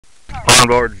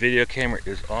Onboard video camera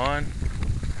is on.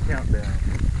 Countdown.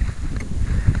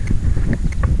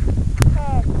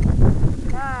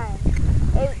 10, 9,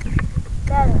 8,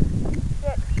 7,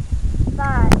 6,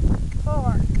 5,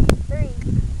 4, 3,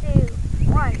 2,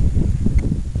 1.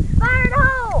 Fire in the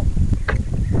hole!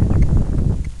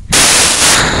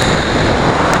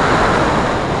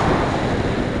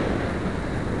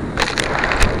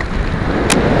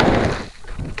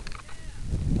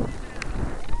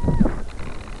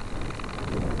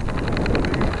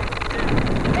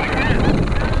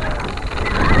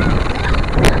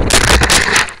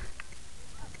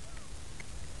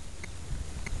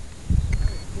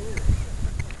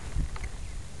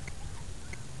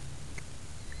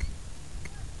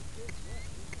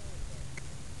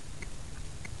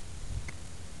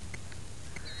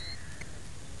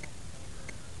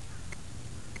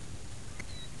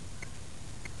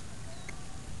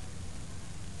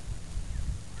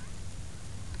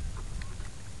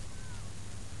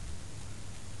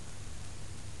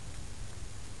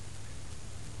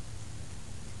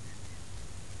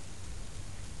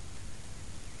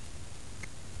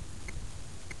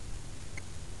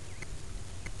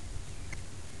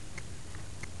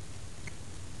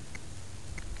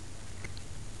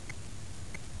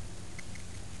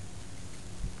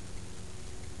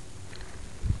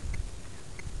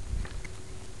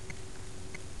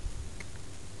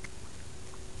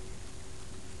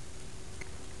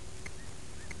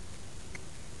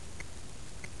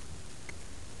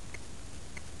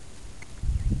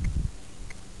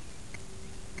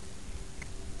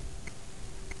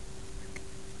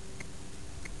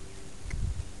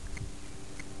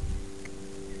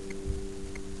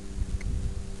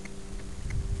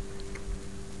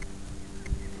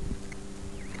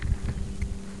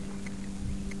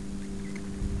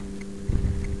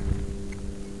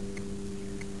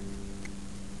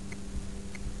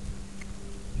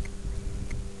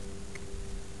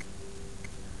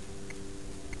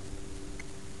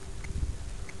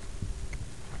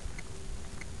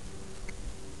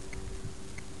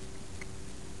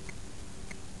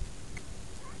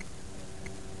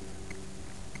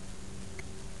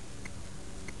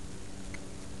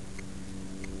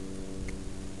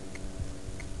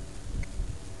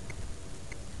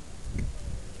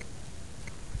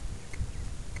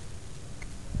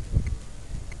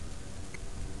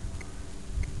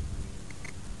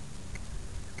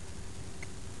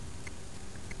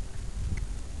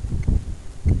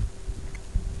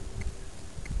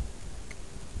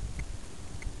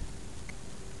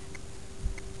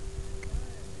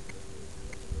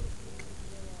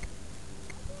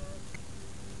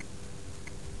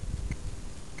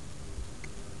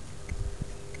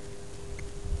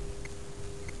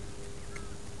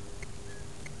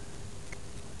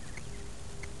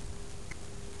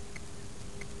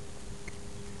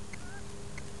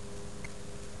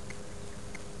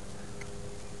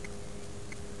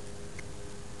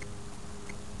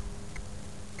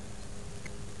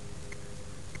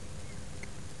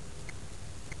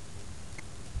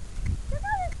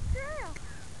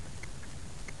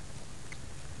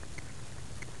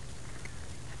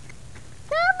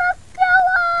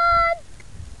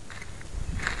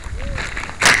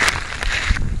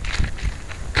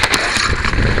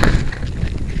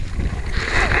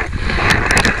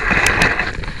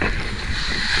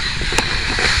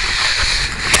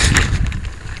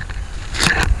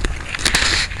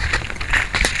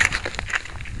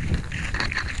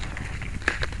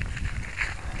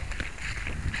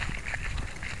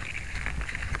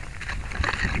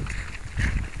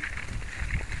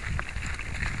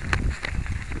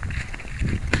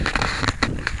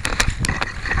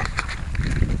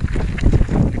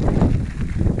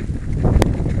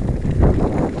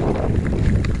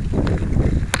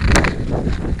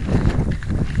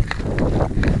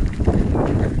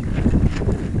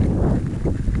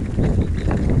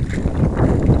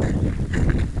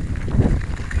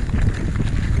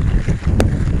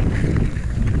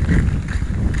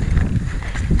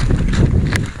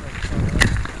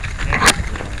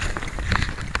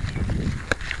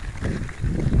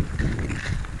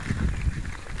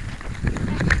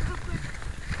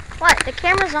 What? The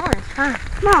camera's on. It's fine.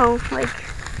 No, like...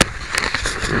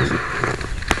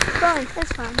 Fine.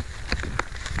 It's fine.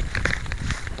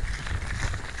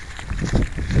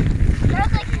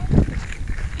 There's like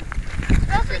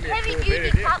heavy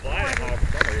duty popcorn.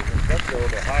 That's a little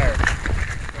bit higher.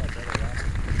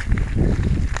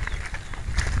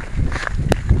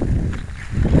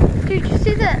 Dude, you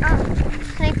see the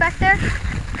snake back there?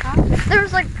 Huh? There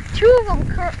was like 2 of them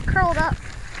curled up.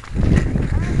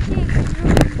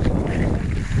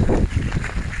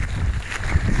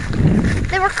 I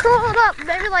They were curled up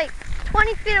maybe like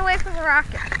 20 feet away from the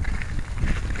rocket.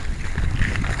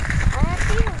 I have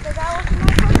seen them because I was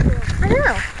not close to them. I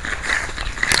know.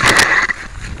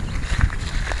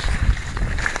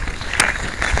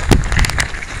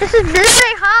 This is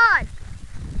very hard.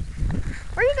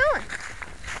 Where are you going?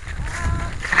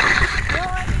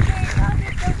 Well, I think they're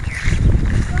talking to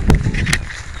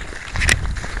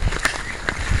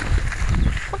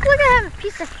Look like I have a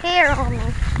piece of hair on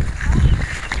me.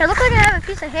 I look like I have a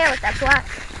piece of hair with that black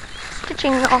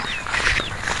stitching off.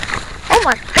 Oh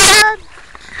my god!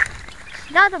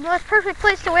 It's not the most perfect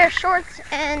place to wear shorts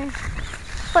and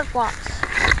flip-flops.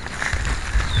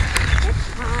 It's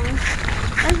fine.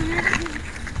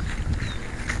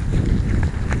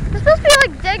 It's supposed to be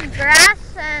like dead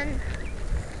grass and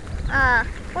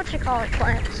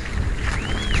plants.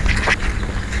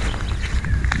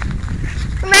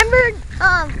 Remember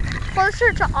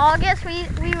closer to August we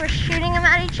were shooting them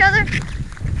at each other?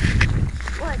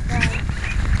 What the?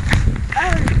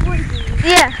 Oh, pointy.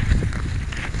 Yeah.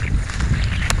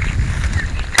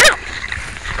 Ow!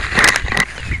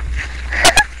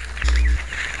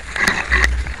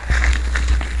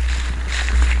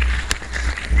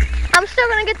 I'm still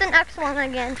gonna get the next one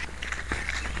again.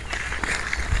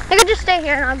 You can just stay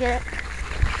here and I'll get it.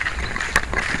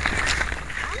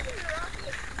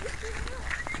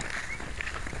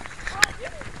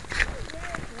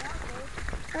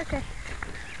 Okay.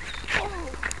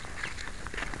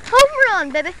 Home run,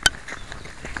 baby.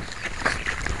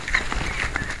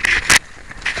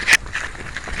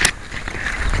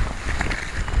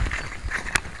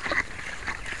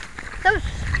 That was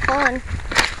fun.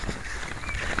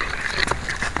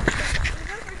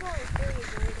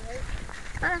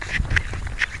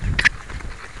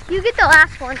 You get the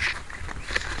last one.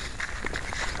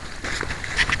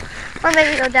 Or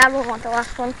maybe your dad will want the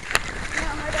last one. No,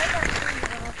 my dad got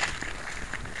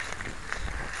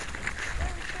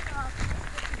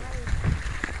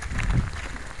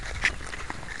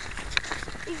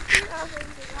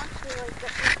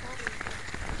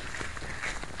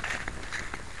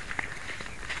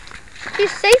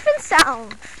He's safe and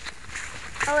sound.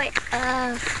 Oh wait,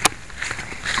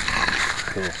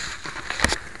 Cool.